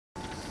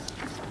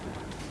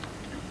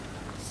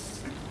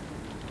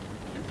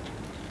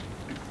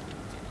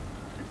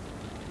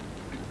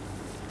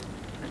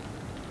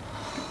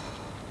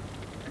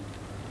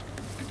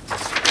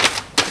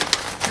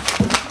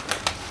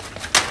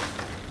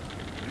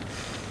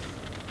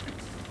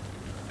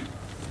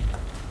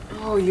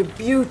Oh, you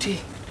beauty.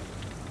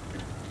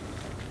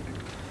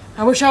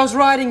 I wish I was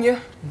riding you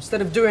instead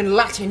of doing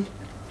Latin.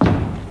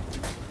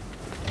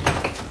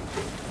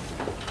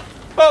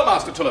 Well,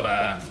 Master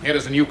Tulliver, here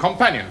is a new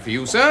companion for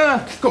you,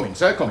 sir. Come in,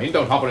 sir, come in.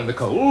 Don't hover in the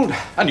cold.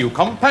 A new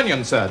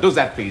companion, sir. Does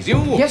that please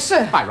you? Yes,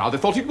 sir. I rather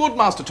thought it would,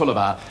 Master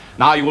Tulliver.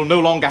 Now you will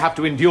no longer have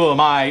to endure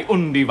my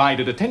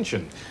undivided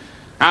attention.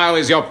 How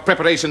is your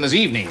preparation this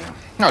evening?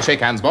 Now,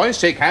 shake hands, boys.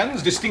 Shake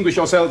hands. Distinguish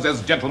yourselves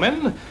as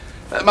gentlemen.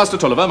 Master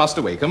Tulliver,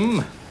 Master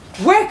Wakeham.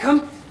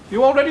 Wakeham?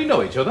 You already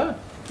know each other?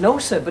 No,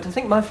 sir, but I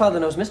think my father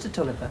knows Mr.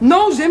 Tulliver.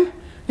 Knows him?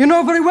 You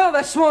know very well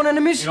they're sworn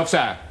enemies. Enough,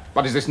 sir.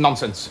 What is this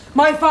nonsense?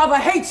 My father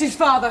hates his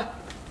father.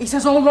 He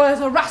says all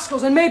lawyers are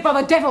rascals and made by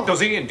the devil.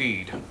 Does he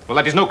indeed? Well,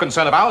 that is no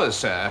concern of ours,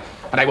 sir.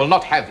 And I will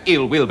not have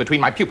ill will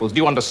between my pupils.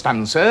 Do you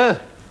understand, sir?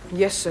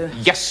 Yes, sir.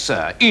 Yes,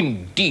 sir.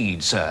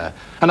 Indeed, sir.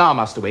 And now,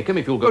 Master Wakeham,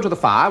 if you'll go to the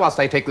fire whilst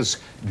I take this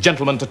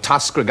gentleman to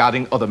task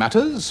regarding other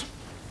matters.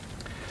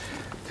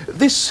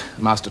 This,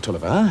 Master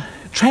Tulliver,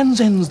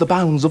 transcends the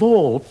bounds of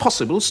all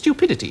possible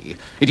stupidity.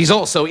 It is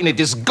also in a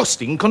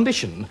disgusting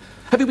condition.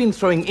 Have you been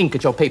throwing ink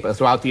at your paper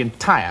throughout the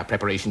entire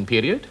preparation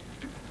period?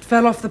 It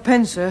fell off the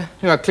pen, sir.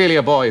 You are clearly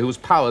a boy whose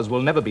powers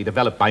will never be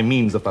developed by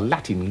means of the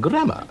Latin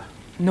grammar.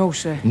 No,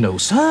 sir. No,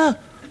 sir?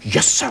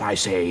 Yes, sir, I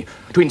say.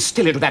 To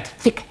instill into that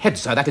thick head,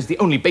 sir, that is the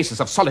only basis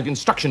of solid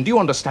instruction. Do you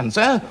understand,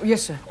 sir?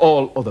 Yes, sir.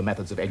 All other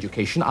methods of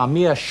education are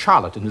mere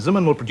charlatanism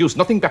and will produce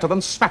nothing better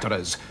than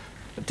smatterers.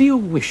 Do you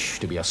wish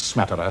to be a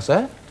smatterer,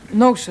 sir?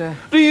 No, sir.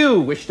 Do you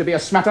wish to be a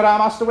smatterer,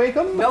 Master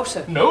Wakeham? No,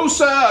 sir. No,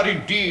 sir,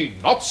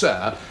 indeed not,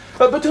 sir.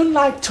 But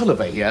unlike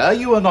Tulliver here,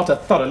 you are not a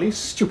thoroughly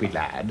stupid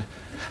lad.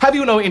 Have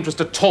you no interest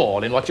at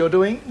all in what you're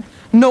doing?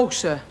 No,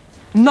 sir.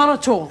 None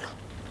at all.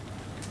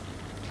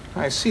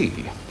 I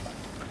see.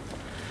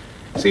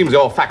 Seems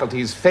your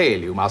faculties fail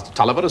you, Master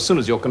Tulliver, as soon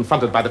as you're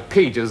confronted by the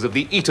pages of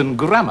the Eton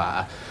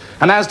grammar.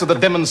 And as to the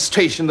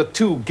demonstration that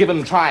two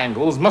given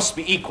triangles must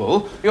be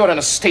equal, you're in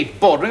a state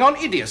bordering on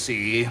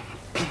idiocy.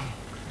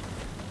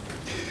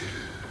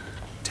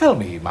 Tell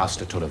me,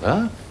 Master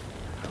Tulliver,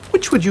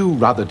 which would you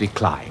rather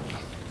decline?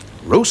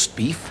 Roast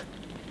beef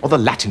or the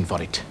Latin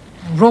for it?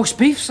 Roast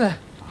beef, sir.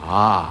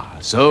 Ah,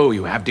 so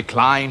you have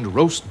declined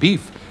roast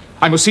beef.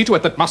 I must see to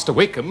it that Master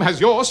Wakeham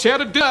has your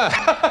share of dinner.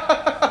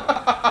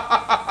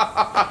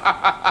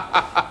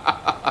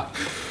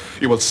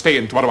 You will stay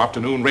in tomorrow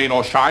afternoon, rain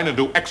or shine, and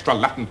do extra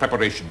Latin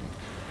preparation.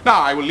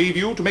 Now, I will leave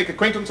you to make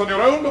acquaintance on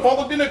your own before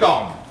the dinner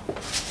gone.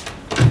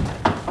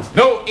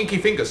 No inky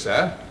fingers,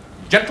 sir.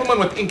 Gentlemen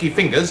with inky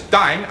fingers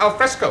dine al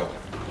fresco.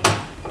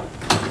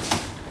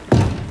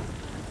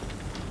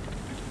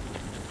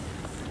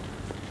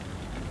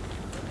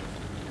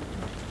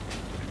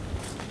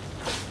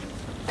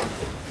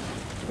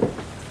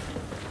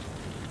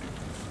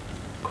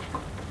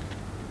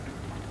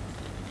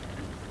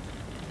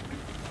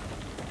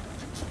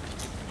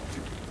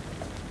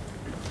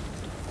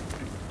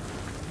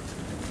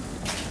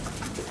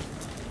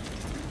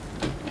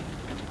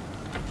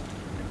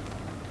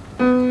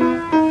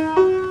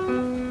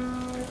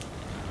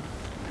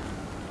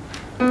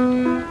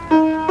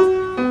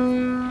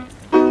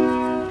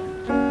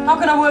 How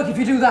can I work if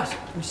you do that?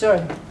 I'm sorry.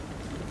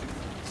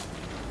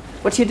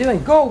 What are you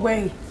doing? Go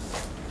away.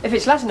 If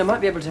it's Latin, I might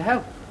be able to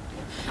help.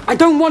 I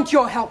don't want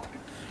your help.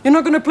 You're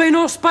not going to play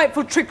no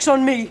spiteful tricks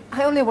on me.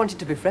 I only wanted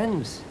to be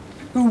friends.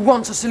 Who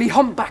wants a silly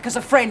humpback as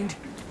a friend?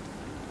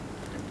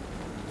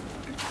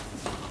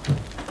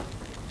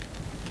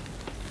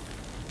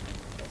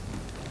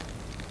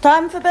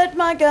 Time for bed,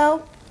 my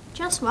girl.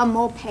 Just one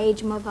more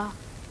page, Mother.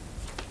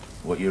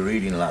 What you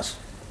reading, lass?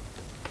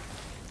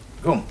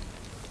 Come.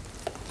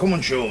 Come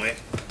and show me.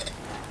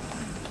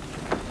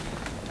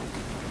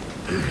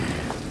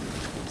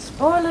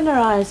 Spoiling her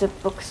eyes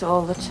at books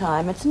all the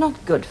time. It's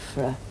not good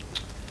for her.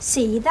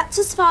 See, that's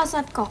as far as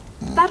I've got.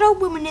 That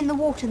old woman in the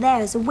water there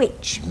is a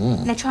witch.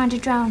 And they're trying to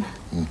drown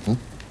her.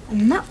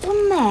 And that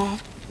one there...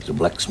 He's a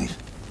blacksmith.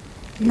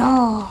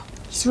 No,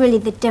 he's really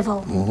the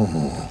devil.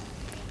 Oh.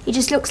 He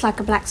just looks like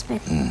a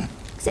blacksmith.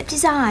 Except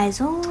his eyes,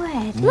 all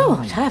red.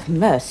 Lord, have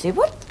mercy.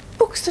 What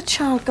books the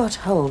child got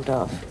hold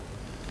of?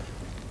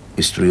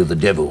 History of the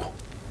Devil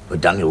by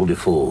Daniel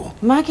Defoe.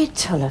 Maggie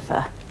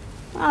Tulliver.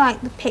 I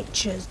like the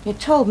pictures. You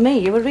told me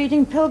you were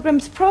reading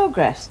Pilgrim's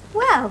Progress.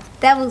 Well, the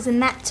devil's in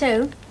that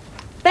too.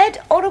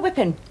 Bed or a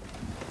whipping?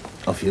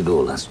 Off you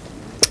go, lass.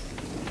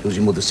 Do as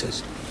your mother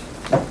says.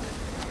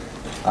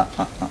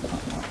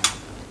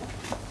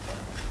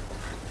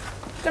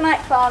 Good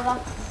night, Father.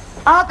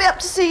 I'll be up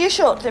to see you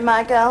shortly,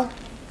 my girl.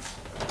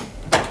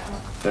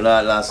 Good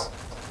night, lass.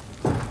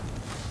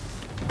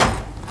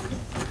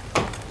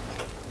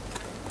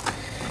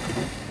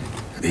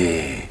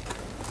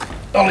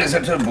 Dolly's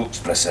at her books,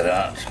 bless her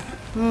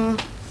heart.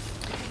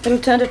 It'll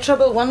turn to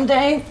trouble one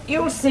day.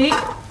 You'll see.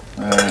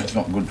 It's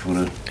not good for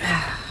her.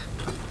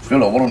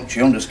 Still, I warrant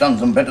she understands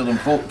them better than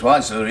folk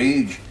twice her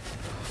age.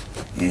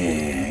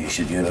 Yeah, you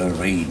should hear her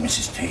read,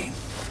 Mrs. T.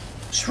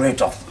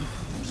 Straight off,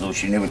 as though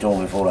she knew it all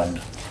beforehand.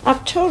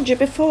 I've told you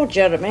before,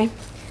 Jeremy.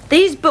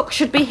 These books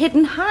should be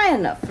hidden high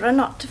enough for her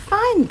not to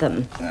find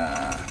them.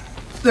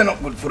 They're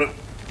not good for her.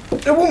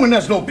 A woman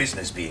has no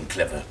business being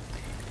clever.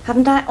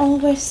 Haven't I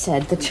always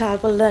said the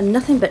child will learn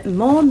nothing but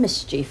more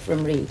mischief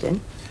from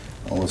reading?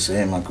 All the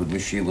same, I could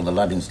wish she were the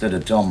lad instead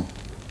of Tom.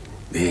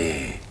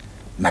 Eh,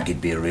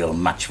 Maggie'd be a real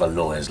match for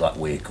lawyers like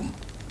Wakeham.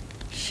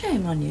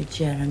 Shame on you,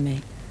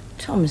 Jeremy.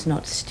 Tom's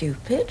not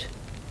stupid.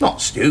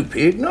 Not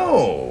stupid,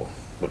 no.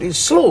 But he's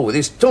slow with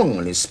his tongue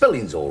and his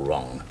spelling's all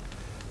wrong.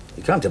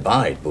 He can't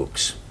abide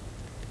books.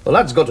 The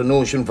lad's got a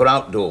notion for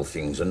outdoor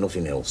things and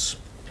nothing else.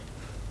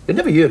 You'd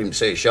never hear him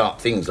say sharp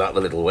things like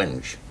the little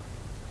wench.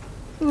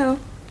 No,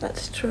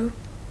 that's true.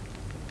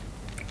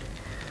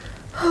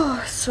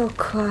 Oh, so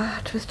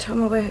quiet with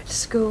Tom away at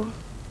school.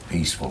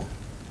 Peaceful.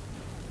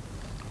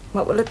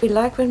 What will it be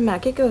like when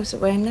Maggie goes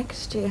away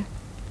next year?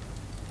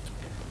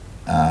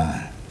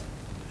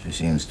 She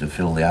seems to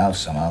fill the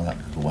house somehow, that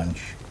little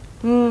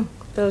wench.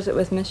 Fills it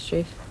with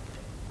mischief.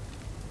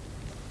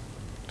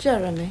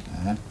 Jeremy,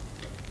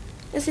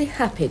 is he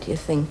happy, do you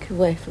think,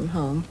 away from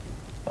home?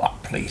 Oh,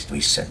 pleased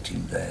we sent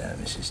him there,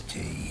 Mrs.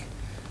 T.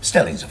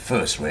 Stelling's a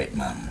first-rate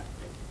man.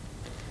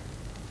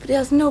 But he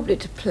has nobody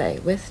to play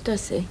with,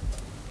 does he?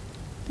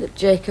 At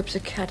Jacob's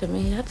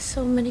Academy, he had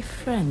so many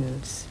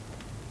friends.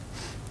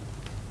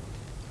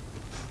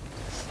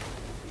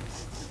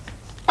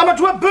 I'm at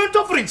to have burnt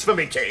offerings for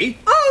me, T.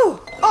 Oh,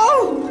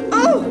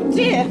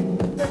 dear.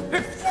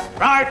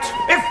 Right,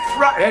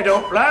 head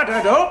up, lad,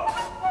 head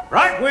up.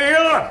 Right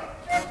wheel.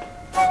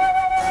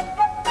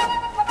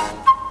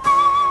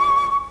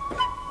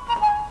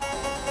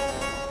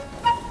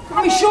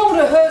 My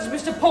shoulder hurts,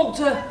 Mr.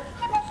 Poulter.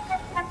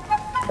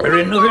 There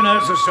ain't nothing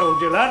else a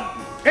soldier, lad.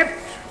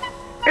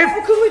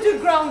 Well, could we do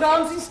ground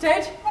arms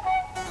instead?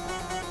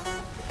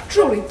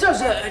 Truly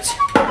does hurt.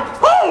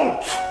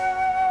 Halt!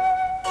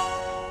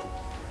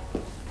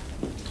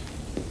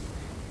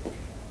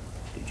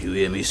 Did you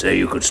hear me say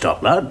you could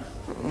stop, lad?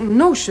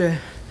 No, sir.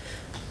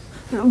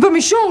 But my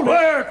shoulder...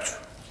 Wait!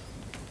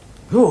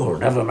 You'll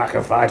never make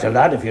a fighter,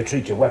 lad, if you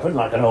treat your weapon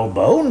like an old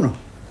bone.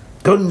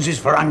 Guns is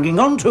for hanging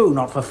on to,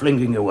 not for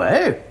flinging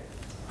away.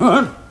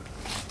 Huh?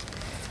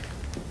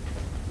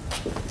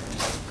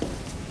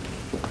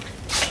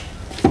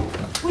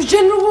 Was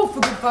General Wolfe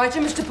a good fighter,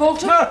 Mr.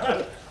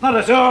 Poulter? Not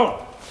at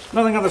all.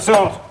 Nothing of the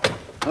sort.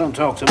 Don't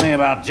talk to me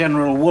about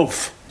General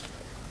Wolfe.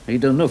 He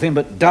done nothing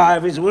but die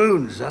of his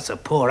wounds. That's a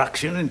poor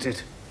action, isn't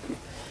it?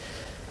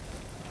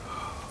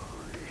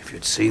 If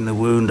you'd seen the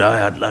wound I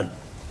had, lad.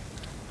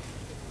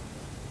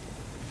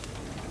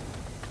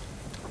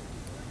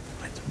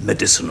 It's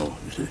medicinal,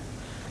 you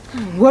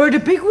see. Were it a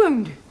big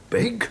wound?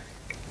 Big?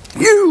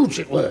 Huge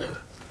it were.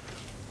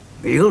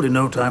 Healed in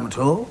no time at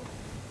all.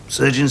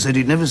 Surgeon said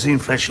he'd never seen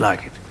flesh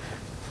like it.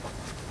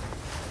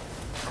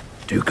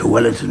 Duke of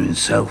Wellington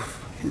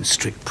himself, in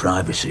strict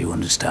privacy, you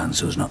understand,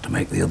 so as not to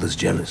make the others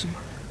jealous.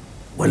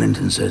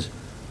 Wellington says,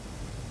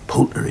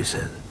 Poulter, he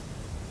said,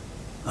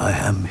 I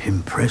am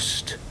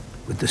impressed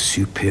with the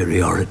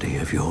superiority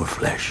of your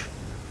flesh.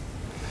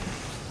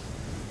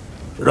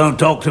 So don't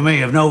talk to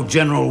me of no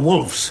General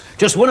Wolfe's.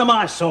 Just one of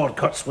my sword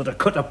cuts would have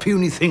cut a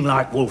puny thing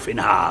like Wolfe in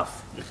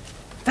half.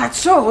 That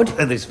sword?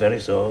 This very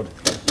sword.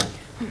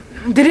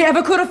 Did it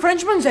ever cut a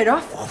Frenchman's head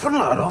off? Often,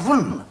 lad,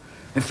 often.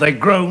 If they'd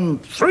grown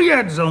 3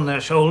 heads on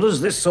their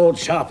shoulders, this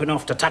sword's sharp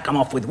enough to tack 'em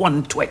off with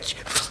one twitch.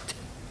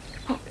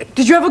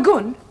 Did you have a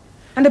gun?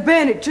 And a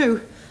bayonet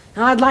too?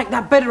 I'd like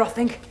that better, I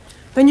think.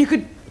 Then you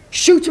could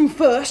shoot 'em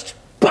first,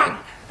 bang,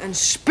 and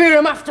spear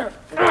 'em after.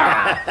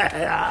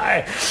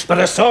 Aye, but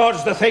a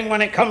sword's the thing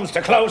when it comes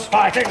to close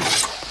fighting.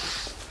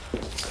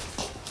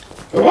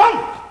 1,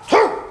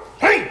 2,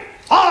 3,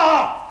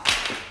 4!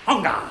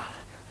 Hunger!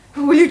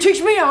 Will you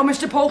teach me how,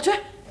 Mr. Poulter?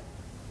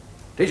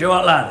 Teach you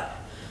what, lad?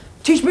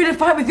 Teach me to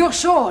fight with your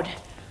sword.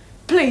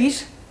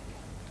 Please.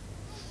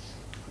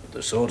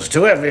 The sword's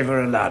too heavy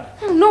for a lad.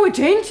 Oh, no, it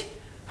ain't.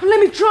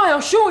 Let me try,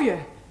 I'll show you.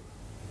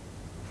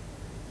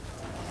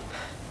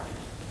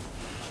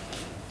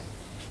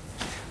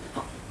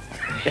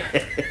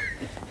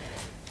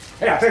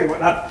 Hey, I'll tell you what,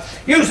 lad.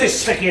 Use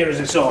this stick here as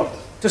a sword.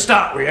 To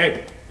start with,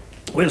 eh?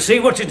 We'll see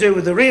what you do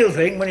with the real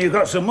thing when you've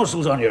got some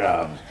muscles on your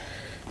arms.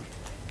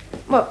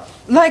 Well,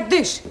 like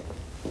this.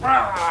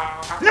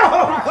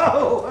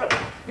 No!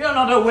 You're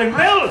not a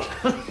windmill!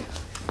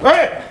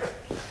 Hey!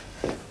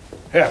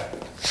 Here.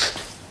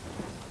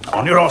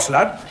 On your horse,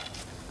 lad.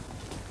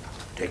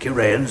 Take your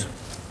reins.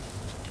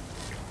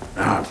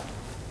 Now.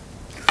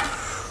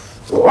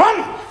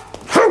 1,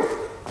 2,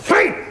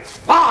 3,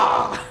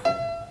 4!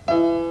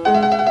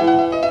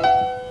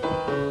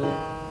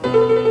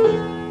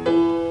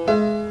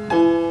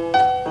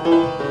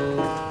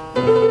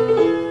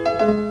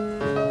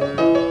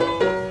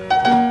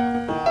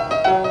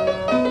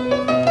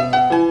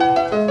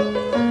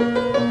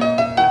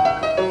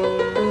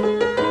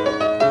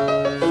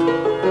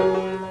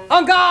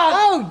 On guard!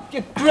 Oh,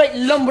 you great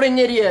lumbering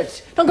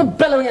idiot! Don't go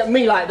bellowing at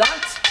me like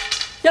that.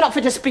 You're not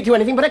fit to speak to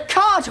anything but a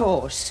cart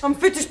horse. I'm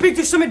fit to speak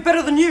to something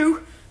better than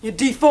you, you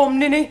deformed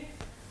ninny.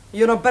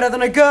 You're not better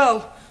than a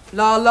girl.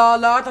 La, la,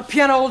 la, at the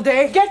piano all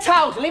day. Get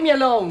out! Leave me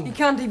alone! You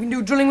can't even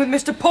do drilling with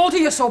Mr. Poulter,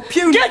 you're so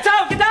puny. Get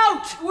out! Get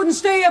out! I wouldn't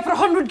stay here for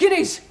 100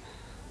 guineas.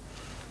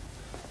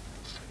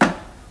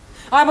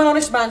 I'm an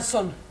honest man's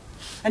son.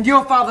 And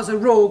your father's a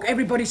rogue,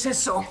 everybody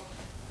says so.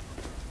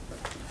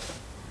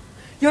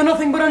 You're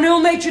nothing but an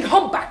ill-natured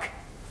humpback.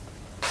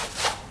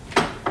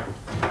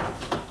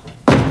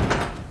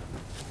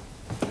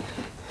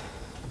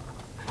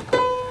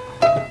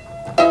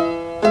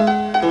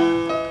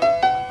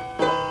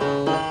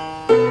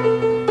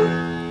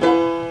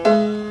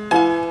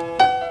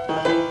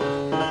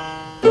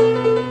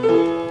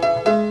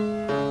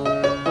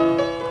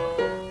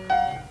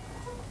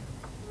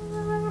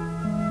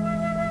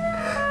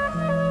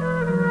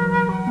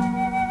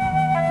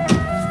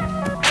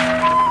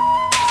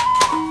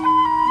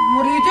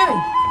 What are you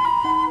doing?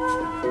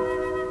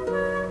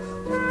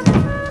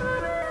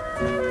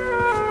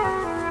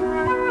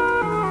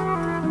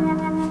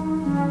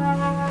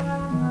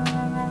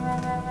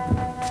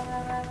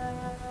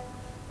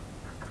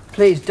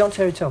 Please, don't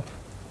tear it up.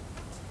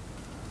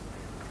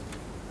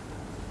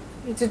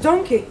 It's a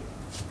donkey.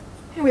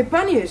 Hey, with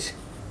panniers.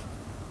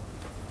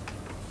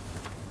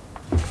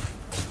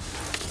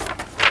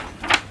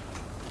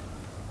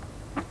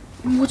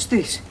 What's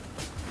this?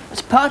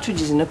 It's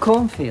partridges in a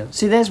cornfield.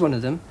 See, there's one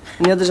of them,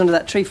 and the other's under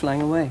that tree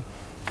flying away.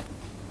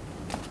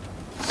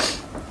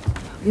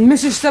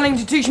 Mrs. Stelling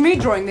to teach me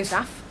drawing this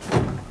half.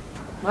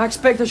 I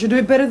expect I should do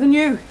it better than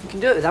you. You can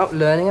do it without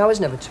learning. I was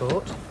never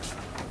taught.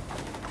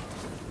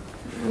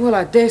 Well,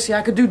 I dare say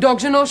I could do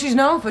dogs and horses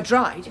now if I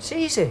tried. It's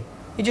easy.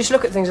 You just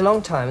look at things a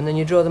long time, and then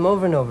you draw them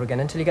over and over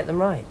again until you get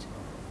them right.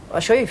 I'll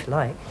show you if you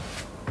like.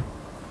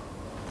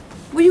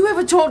 Were you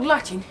ever taught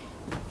Latin?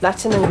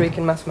 Latin and Greek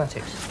and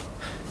mathematics.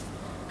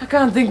 I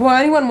can't think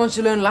why anyone wants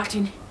to learn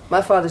Latin.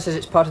 My father says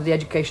it's part of the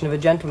education of a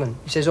gentleman.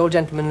 He says all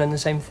gentlemen learn the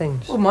same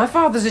things. Well, my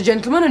father's a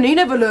gentleman and he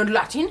never learned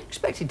Latin.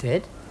 Expect he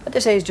did. I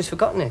dare say he's just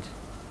forgotten it.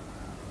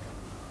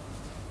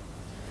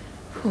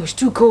 Oh, it's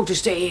too cold to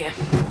stay here.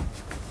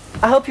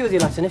 I'll help you with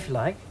your Latin if you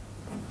like.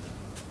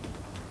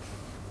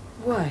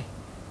 Why?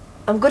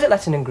 I'm good at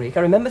Latin and Greek.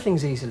 I remember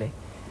things easily.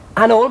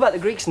 I know all about the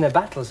Greeks and their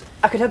battles.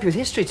 I could help you with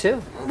history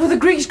too. Were the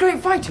Greeks great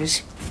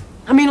fighters?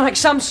 I mean, like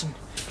Samson.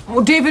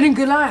 Or David and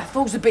Goliath.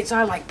 Those are the bits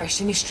I like best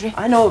in history.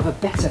 I know of a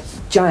better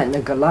giant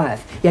than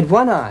Goliath. He had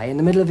one eye in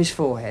the middle of his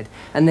forehead,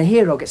 and the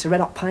hero gets a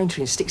red-hot pine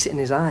tree and sticks it in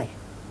his eye.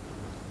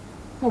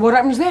 Well, what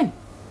happens then?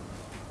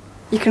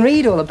 You can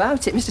read all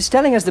about it. Mr.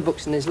 Stelling has the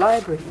books in his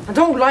library. I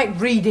don't like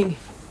reading.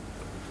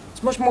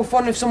 It's much more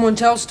fun if someone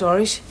tells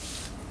stories.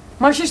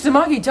 My sister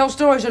Maggie tells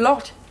stories a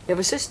lot. You have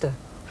a sister?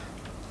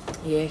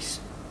 Yes.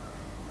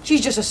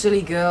 She's just a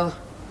silly girl.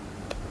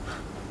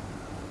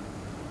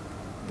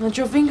 Aren't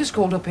your fingers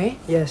cold up here?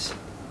 Yes.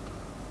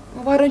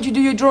 Well, why don't you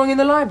do your drawing in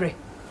the library?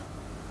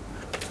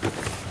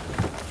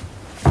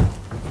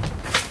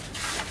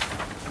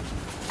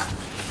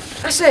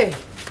 I say,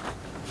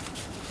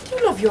 do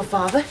you love your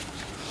father?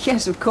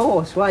 Yes, of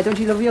course. Why, don't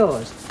you love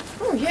yours?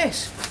 Oh,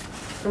 yes.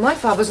 Well, my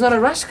father's not a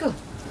rascal.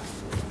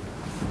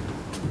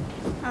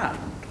 And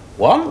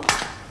 1,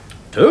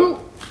 2,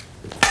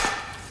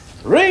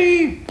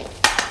 3,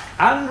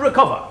 and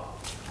recover.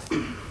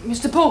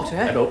 Mr. Poulter?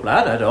 Head up,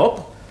 lad, head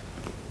up.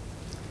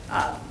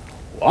 And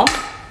 1.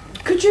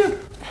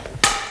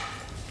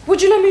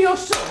 Would you lend me your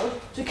sword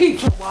to keep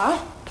for a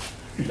while?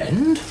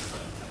 Lend?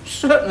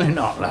 Certainly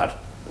not, lad.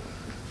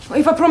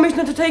 If I promise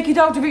not to take it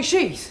out of its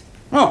sheath?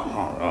 No,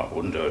 I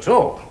wouldn't do at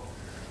all.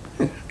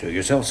 Do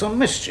yourself some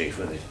mischief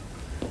with it.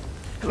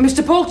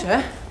 Mr.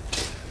 Poulter?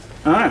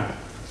 Aye.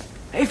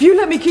 If you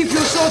let me keep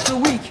your sword for a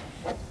week,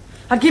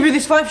 I'd give you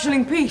this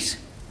 5-shilling piece.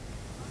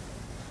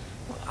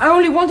 I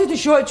only wanted to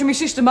show it to my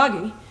sister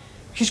Maggie.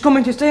 She's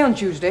coming to stay on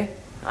Tuesday.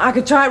 I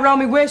could tie it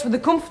round my waist with a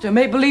comforter,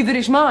 make believe that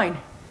it's mine.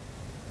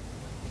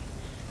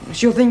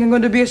 She'll think I'm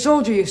going to be a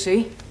soldier, you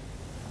see.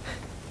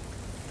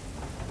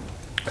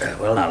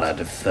 Well, now, lad,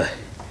 if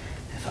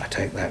I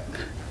take that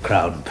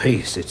crown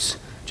piece, it's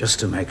just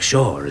to make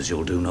sure as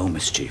you'll do no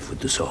mischief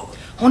with the sword.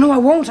 Oh, no, I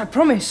won't, I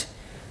promise.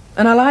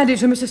 And I'll hide it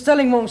so Mr.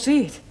 Stelling won't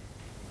see it.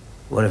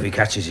 What if he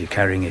catches you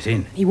carrying it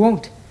in? He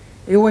won't.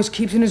 He always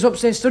keeps in his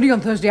upstairs study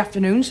on Thursday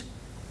afternoons.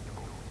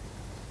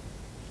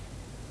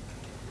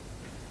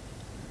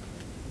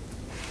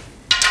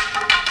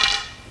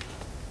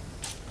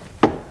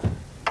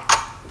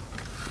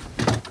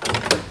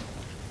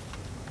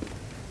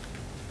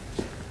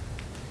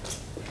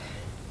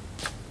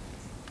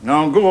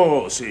 Now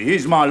go, see,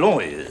 he's my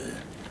lawyer.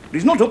 But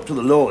he's not up to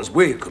the law as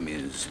Wakeham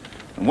is.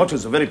 And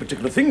Water's a very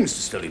particular thing, Mr.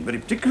 Stelling, very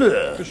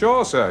particular. For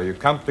sure, sir. You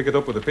can't pick it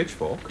up with a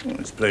pitchfork. Well,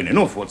 it's plain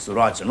enough what's the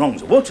rights and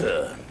wrongs of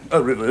water.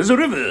 A river's a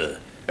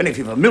river. And if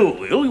you've a mill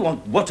wheel, you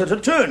want water to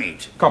turn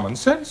it. Common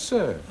sense,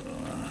 sir.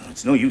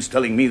 It's no use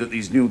telling me that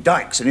these new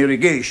dikes and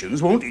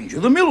irrigations won't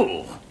injure the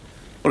mill.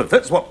 Well, if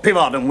that's what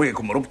Pivard and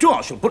Wakeham are up to,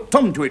 I shall put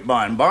Tom to it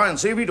by and by and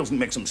see if he doesn't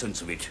make some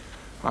sense of it.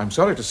 I'm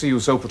sorry to see you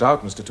so put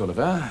out, Mr.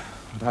 Tulliver,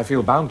 but I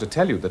feel bound to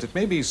tell you that it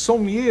may be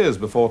some years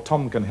before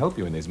Tom can help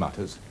you in these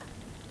matters.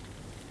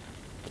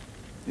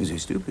 Is he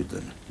stupid,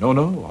 then? No,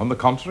 no, on the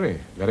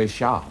contrary, very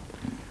sharp.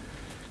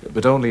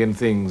 But only in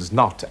things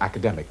not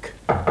academic.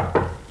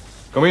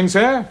 Come in,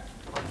 sir.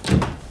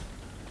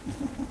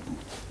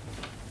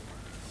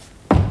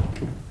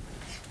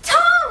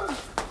 Tom!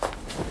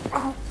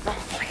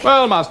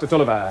 Well, Master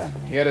Tulliver,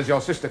 here has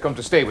your sister come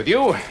to stay with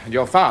you, and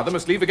your father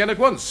must leave again at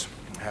once.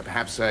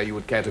 Perhaps you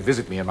would care to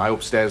visit me in my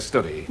upstairs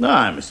study.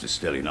 Aye, Mr.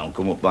 Stelling, I'll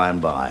come up by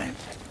and by.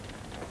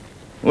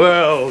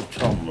 Well,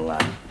 Tom,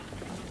 lad,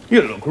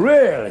 you look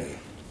really.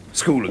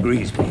 School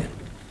agrees with you.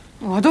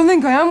 Oh, I don't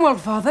think I am well,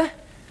 Father.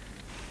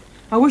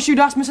 I wish you'd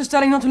asked Mr.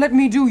 Stelling not to let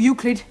me do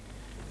Euclid.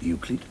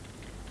 Euclid?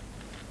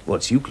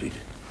 What's Euclid?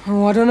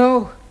 Oh, I don't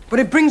know, but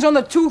it brings on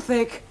the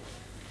toothache.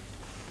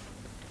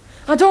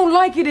 I don't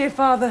like it here,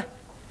 Father.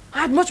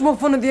 I had much more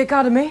fun at the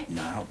academy.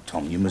 Now,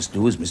 Tom, you must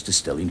do as Mr.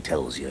 Stelling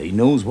tells you. He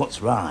knows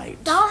what's right.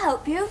 I'll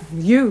help you.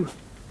 You?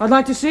 I'd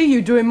like to see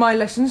you doing my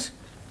lessons.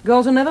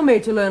 Girls are never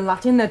made to learn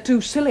Latin. They're too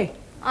silly.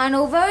 I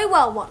know very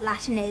well what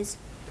Latin is.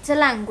 It's a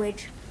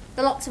language.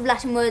 There are lots of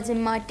Latin words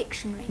in my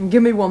dictionary.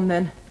 Give me one,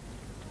 then.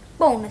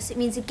 Bonus, it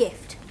means a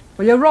gift.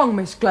 Well, you're wrong,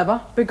 Miss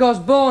Clever, because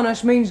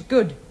bonus means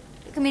good.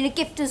 It can mean a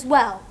gift as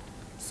well.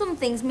 Some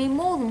things mean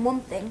more than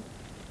one thing.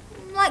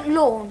 Like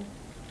lawn.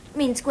 It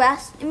means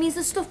grass. It means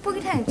the stuff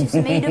pocket handkerchiefs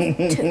are made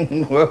of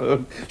too.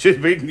 Well, she's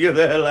beaten you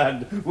there,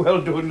 lad.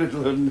 Well done,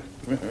 little un.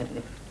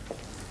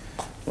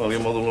 Well, your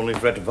mother will only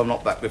fret if I'm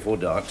not back before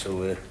dark,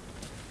 so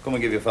come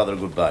and give your father a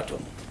goodbye,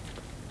 Tom.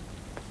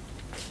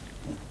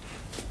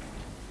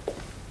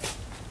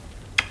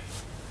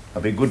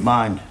 Have a good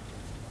mind.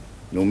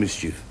 No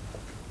mischief.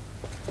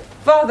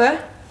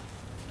 Father,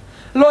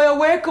 Lawyer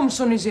Wakeham's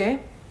son is here.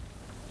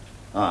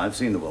 Ah, I've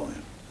seen the boy.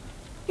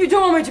 You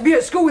don't want me to be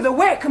at school with a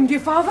Wakeham, do you,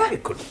 Father? He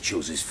couldn't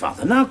choose his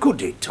father, now could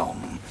he,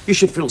 Tom? You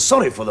should feel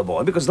sorry for the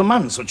boy because the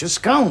man's such a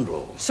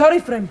scoundrel. Sorry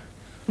for him.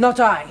 Not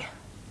I.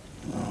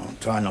 Oh,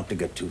 try not to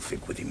get too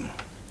thick with him.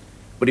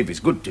 But if he's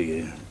good to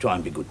you, try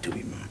and be good to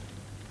him.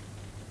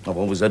 I've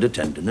always had a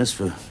tenderness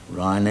for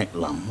wry-necked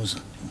lambs.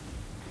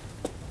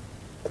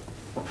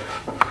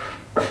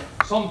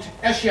 Sunt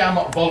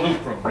etiam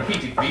volucrum.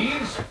 Repeat it,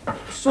 please.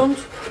 Sunt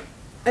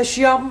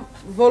etiam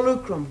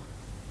volucrum.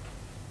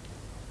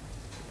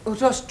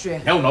 Ut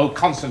Austria. No, no,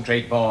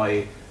 concentrate,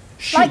 boy.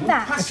 Like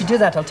that. If you do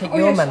that, I'll take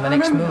your yes, man the I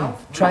next remember move.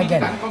 Try Repeat it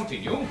again. and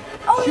continue.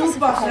 Oh, yes,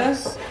 of Schuhbasser.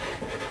 course.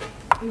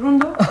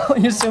 Rondo. Oh,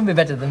 you'll soon be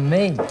better than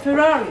me.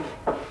 Ferrari.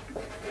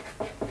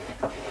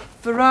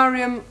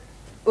 Ferrarium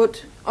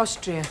ut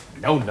Austria.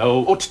 No,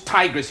 no. Ut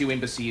tigris, you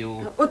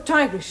imbecile. Ut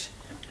tigris.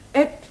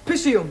 Et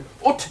piscium.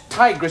 Ut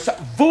tigris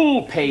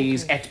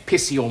vulpes et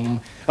piscium.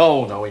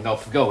 Oh, no,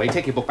 enough. Go away.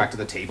 Take your book back to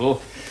the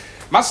table.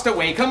 Master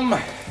Wakeham.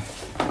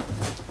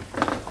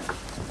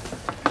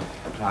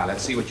 Now,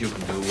 let's see what you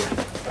can do.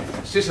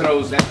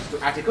 Cicero's letters to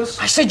Atticus.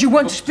 I said you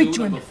weren't to Book speak 2,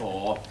 to him. number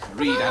 4.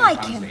 Read I and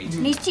like him. translate.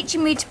 And he's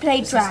teaching me to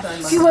play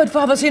drafts. You heard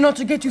Father say not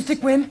to get too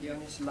thick with him.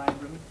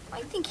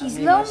 I think he's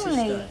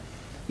lonely.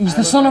 He's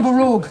the son of a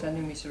rogue.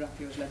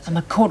 And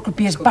the court could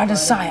be as bad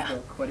as sire.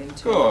 Good.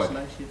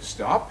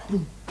 Stop.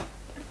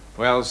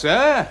 Well,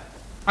 sir,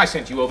 I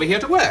sent you over here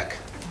to work.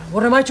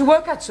 What am I to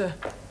work at, sir?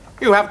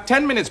 You have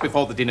 10 minutes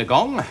before the dinner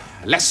gong.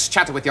 Less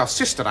chatter with your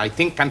sister, I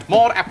think, and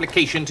more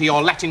application to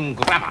your Latin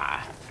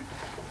grammar.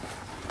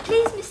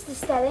 Please, Mr.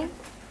 Stelling,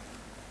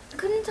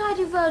 couldn't I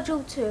do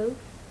Virgil too?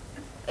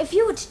 If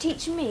you were to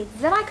teach me,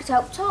 then I could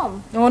help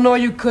Tom. Oh, no,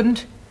 you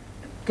couldn't.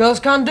 Girls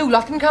can't do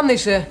Latin, can they,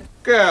 sir?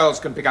 Girls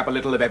can pick up a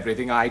little of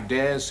everything, I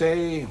dare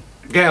say.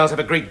 Girls have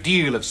a great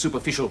deal of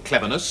superficial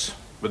cleverness,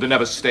 but they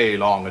never stay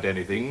long at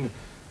anything.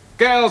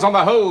 Girls, on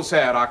the whole,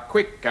 sir, are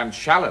quick and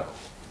shallow.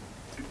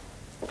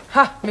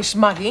 Ha, Miss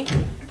Maggie.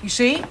 You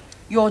see,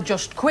 you're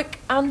just quick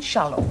and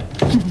shallow.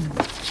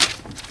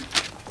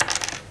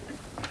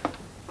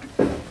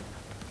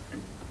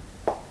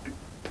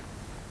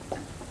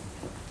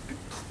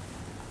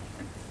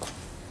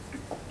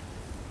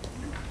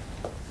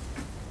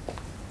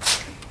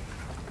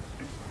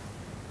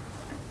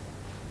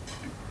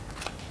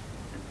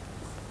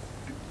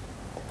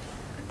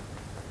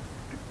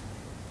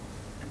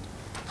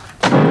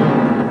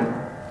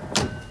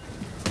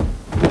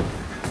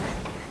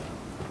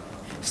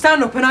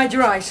 Stand up and hide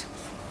your eyes.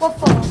 What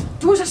for?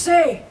 Do as I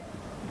say.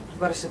 You've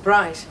got a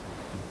surprise.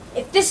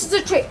 If this is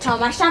a trick,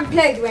 Tom, I shan't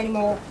play with you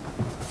anymore.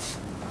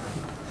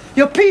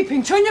 You're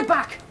peeping. Turn your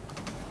back.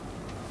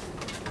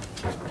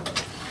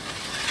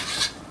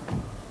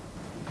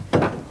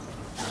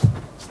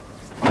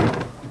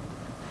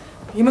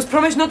 You must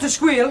promise not to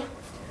squeal.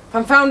 If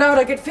I'm found out,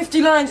 I get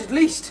 50 lines at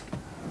least.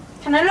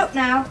 Can I look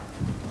now?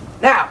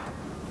 Now.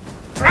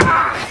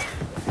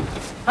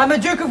 I'm the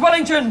Duke of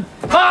Wellington.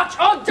 March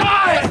or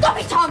die! Stop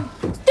it, Tom!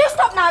 Do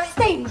stop now, it's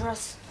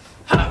dangerous.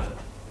 Tom,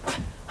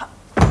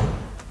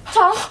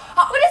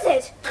 what is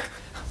it?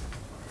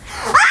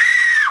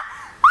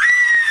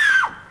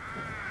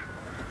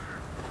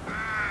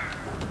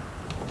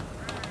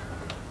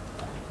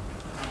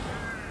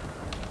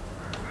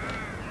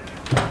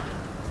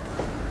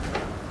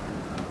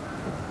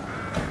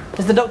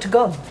 Is the doctor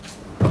gone?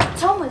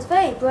 Tom was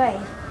very brave.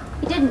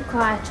 He didn't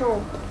cry at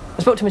all.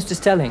 I spoke to Mr.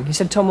 Stelling. He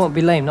said Tom won't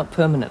be lame, not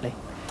permanently.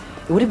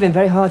 It would have been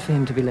very hard for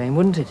him to be lame,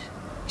 wouldn't it?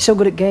 He's so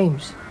good at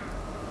games.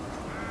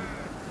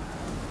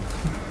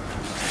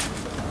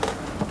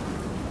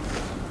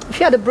 If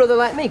you had a brother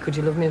like me, could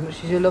you love me as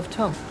much as you love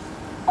Tom?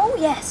 Oh,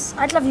 yes,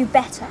 I'd love you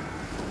better.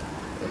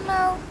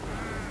 No,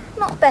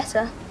 not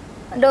better.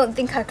 I don't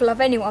think I could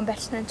love anyone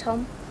better than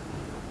Tom.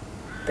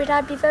 But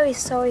I'd be very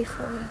sorry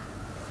for you.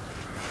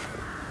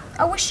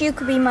 I wish you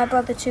could be my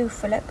brother too,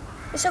 Philip.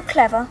 You're so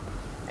clever.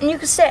 And you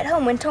could stay at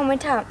home when Tom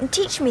went out and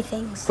teach me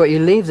things. But you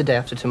leave the day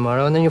after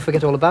tomorrow and then you'll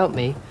forget all about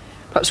me.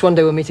 Perhaps one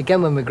day we'll meet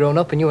again when we're grown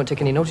up and you won't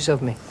take any notice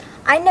of me.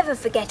 I never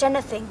forget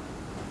anything.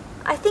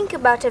 I think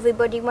about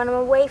everybody when I'm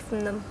away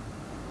from them.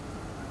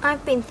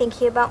 I've been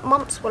thinking about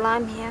Mumps while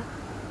I'm here.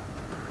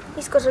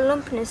 He's got a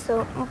lump in his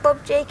throat and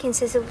Bob Jakin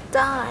says he'll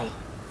die.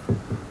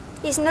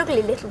 He's an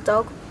ugly little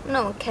dog.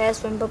 No one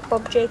cares for him but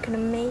Bob Jakin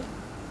and me.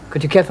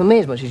 Could you care for me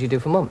as much as you do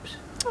for Mumps?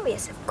 Oh,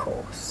 yes, of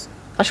course.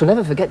 I shall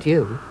never forget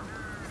you.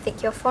 I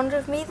think you're fonder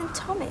of me than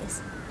Tom is.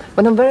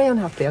 When I'm very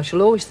unhappy, I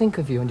shall always think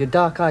of you and your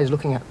dark eyes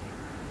looking at me.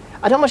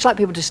 I don't much like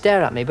people to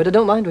stare at me, but I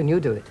don't mind when you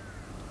do it.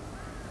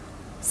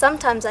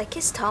 Sometimes I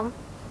kiss Tom.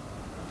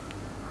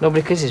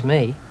 Nobody kisses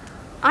me.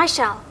 I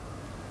shall.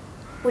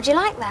 Would you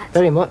like that?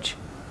 Very much.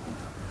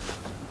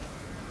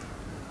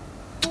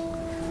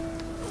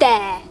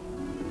 There.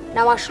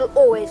 Now I shall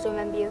always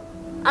remember you.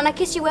 And I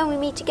kiss you when we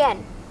meet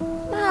again.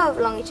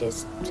 However long it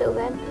is till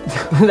then.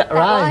 That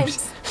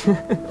rhymes.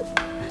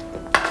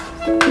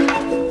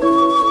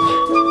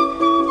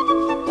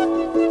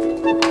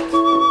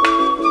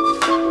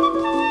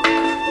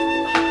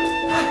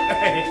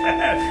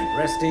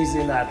 Rest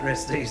easy, lad,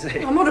 rest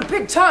easy. I'm not a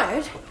bit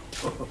tired.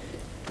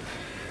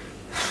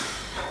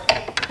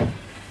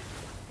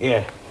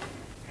 Here.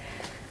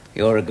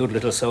 You're a good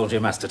little soldier,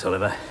 Master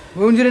Tulliver.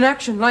 Wounded in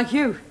action, like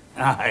you.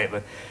 Aye,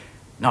 but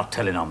not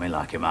telling on me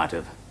like you might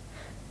have.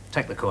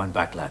 Take the coin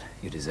back, lad.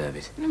 You deserve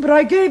it. But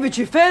I gave it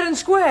you fair and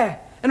square,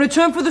 in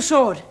return for the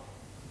sword.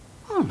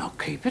 I'll not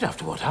keep it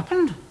after what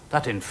happened.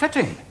 That ain't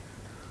fitting.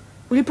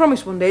 Will you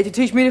promise one day to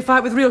teach me to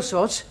fight with real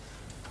swords?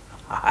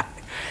 Aye.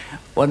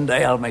 One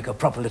day I'll make a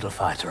proper little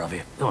fighter of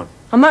you. Go on.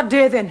 On that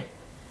day, then,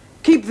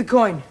 keep the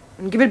coin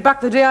and give it back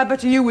the day I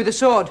better you with the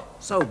sword.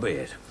 So be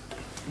it.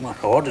 Well,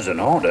 order's an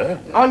order.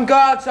 On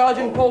guard,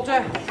 Sergeant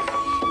Poulter.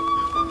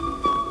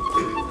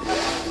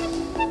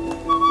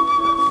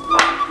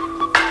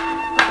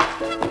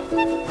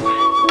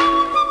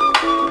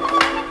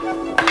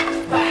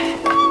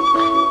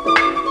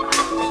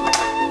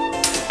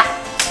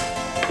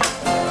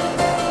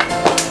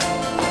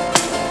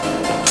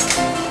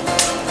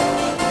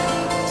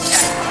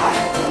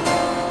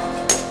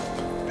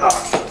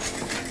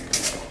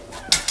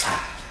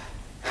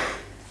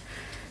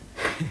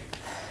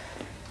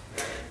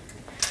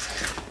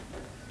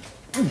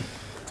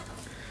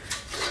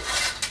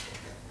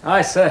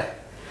 Aye, sir.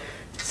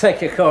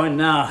 Take your coin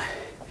now.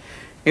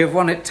 You've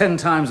won it 10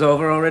 times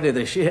over already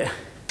this year.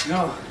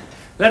 No.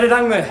 Let it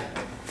hang there.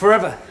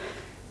 Forever.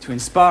 To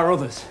inspire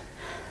others.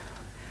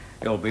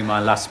 You'll be my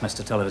last,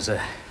 Mr. Tulliver,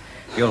 sir.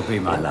 You'll be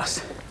my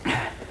last.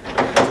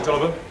 Mr.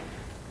 Tulliver?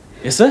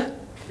 Yes, sir?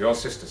 Your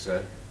sister,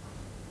 sir.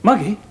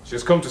 Maggie?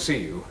 She's come to see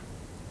you.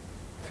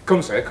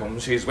 Come, sir, come.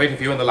 She's waiting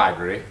for you in the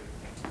library.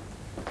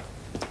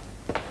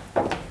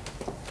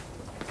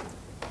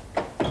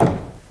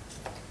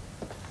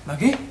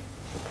 Maggie?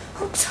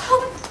 Oh,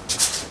 Tom!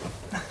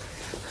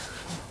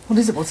 What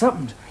is it? What's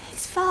happened?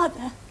 His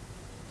father.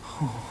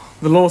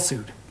 The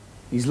lawsuit.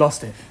 He's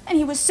lost it. And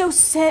he was so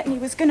certain he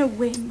was going to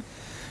win.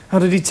 How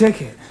did he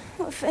take it?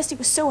 Well, at first he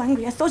was so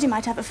angry I thought he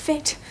might have a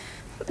fit.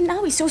 But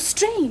now he's so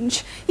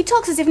strange. He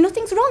talks as if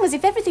nothing's wrong, as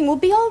if everything will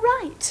be all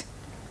right.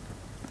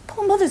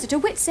 Poor mother's at her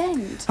wit's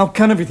end. How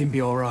can everything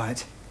be all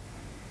right?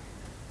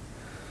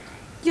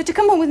 You're to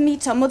come home with me,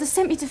 Tom. Mother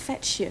sent me to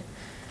fetch you.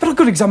 But I've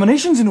got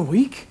examinations in a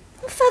week.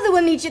 Father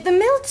will need you at the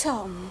mill,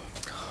 Tom.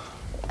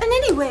 And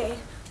anyway,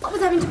 what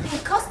with having to pay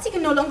costs, he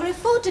can no longer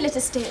afford to let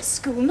us stay at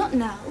school, not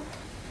now.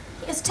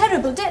 He has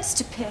terrible debts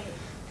to pay.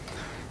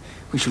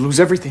 We shall lose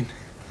everything.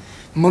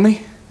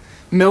 Money,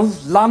 mill,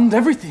 land,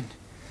 everything.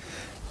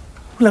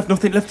 We'll have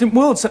nothing left in the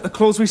world except the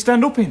clothes we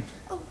stand up in.